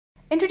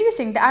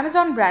Introducing the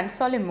Amazon brand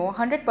Solimo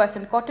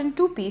 100% cotton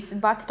 2-piece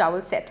bath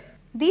towel set.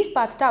 These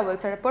bath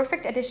towels are a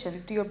perfect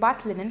addition to your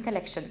bath linen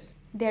collection.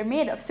 They are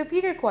made of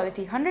superior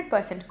quality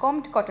 100%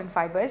 combed cotton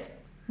fibers.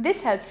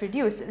 This helps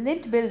reduce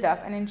lint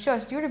buildup and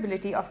ensures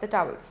durability of the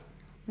towels.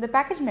 The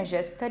package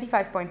measures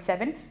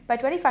 35.7 by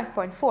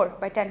 25.4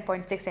 by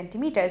 10.6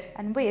 cm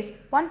and weighs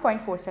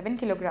 1.47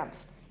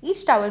 kg.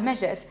 Each towel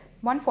measures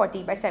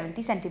 140 by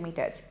 70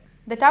 cm.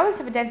 The towels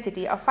have a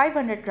density of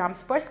 500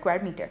 grams per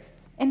square meter.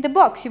 In the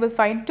box, you will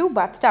find 2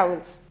 bath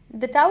towels.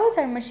 The towels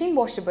are machine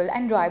washable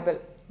and dryable,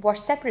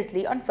 washed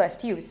separately on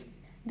first use.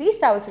 These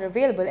towels are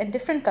available in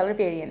different color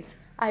variants: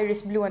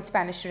 iris blue and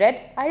Spanish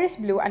red, iris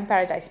blue and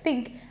paradise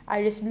pink,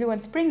 iris blue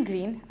and spring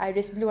green,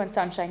 iris blue and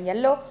sunshine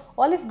yellow,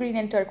 olive green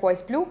and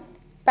turquoise blue,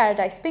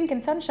 paradise pink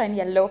and sunshine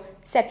yellow,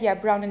 sepia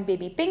brown and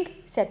baby pink,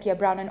 sepia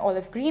brown and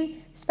olive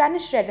green,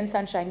 Spanish red and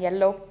sunshine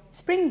yellow,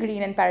 spring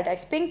green and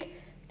paradise pink,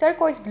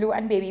 turquoise blue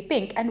and baby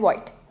pink, and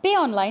white. Pay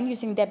online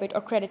using debit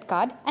or credit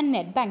card and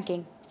net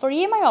banking. For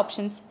EMI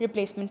options,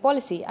 replacement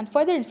policy, and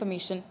further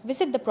information,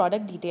 visit the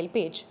product detail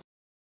page.